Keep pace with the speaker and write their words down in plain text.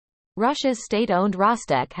Russia's state-owned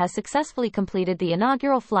Rostec has successfully completed the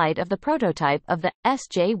inaugural flight of the prototype of the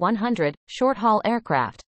SJ-100 short-haul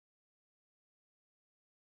aircraft.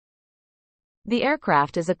 The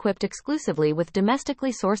aircraft is equipped exclusively with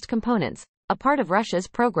domestically sourced components, a part of Russia's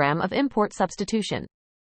program of import substitution.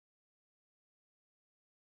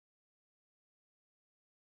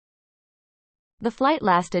 The flight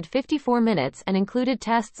lasted 54 minutes and included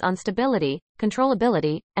tests on stability,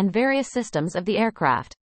 controllability, and various systems of the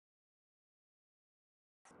aircraft.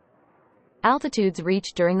 Altitudes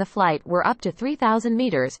reached during the flight were up to 3,000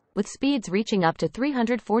 meters, with speeds reaching up to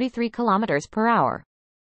 343 kilometers per hour.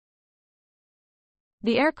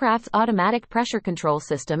 The aircraft's automatic pressure control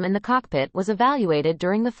system in the cockpit was evaluated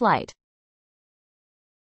during the flight.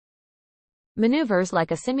 Maneuvers like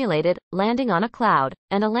a simulated landing on a cloud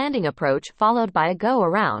and a landing approach followed by a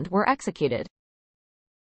go-around were executed.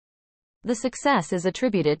 The success is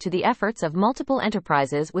attributed to the efforts of multiple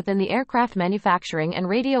enterprises within the aircraft manufacturing and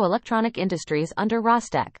radio electronic industries under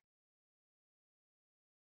Rostec.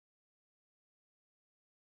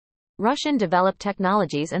 Russian-developed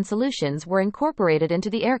technologies and solutions were incorporated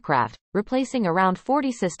into the aircraft, replacing around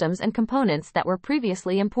 40 systems and components that were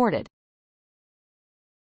previously imported.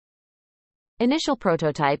 Initial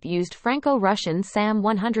prototype used Franco-Russian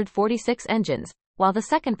SAM-146 engines, while the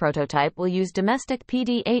second prototype will use domestic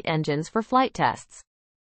PD-8 engines for flight tests.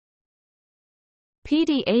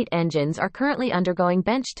 PD-8 engines are currently undergoing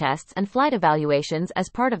bench tests and flight evaluations as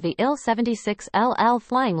part of the IL-76LL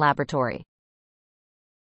flying laboratory.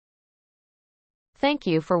 Thank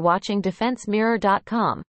you for watching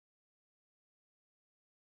DefenseMirror.com.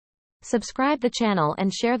 Subscribe the channel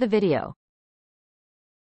and share the video.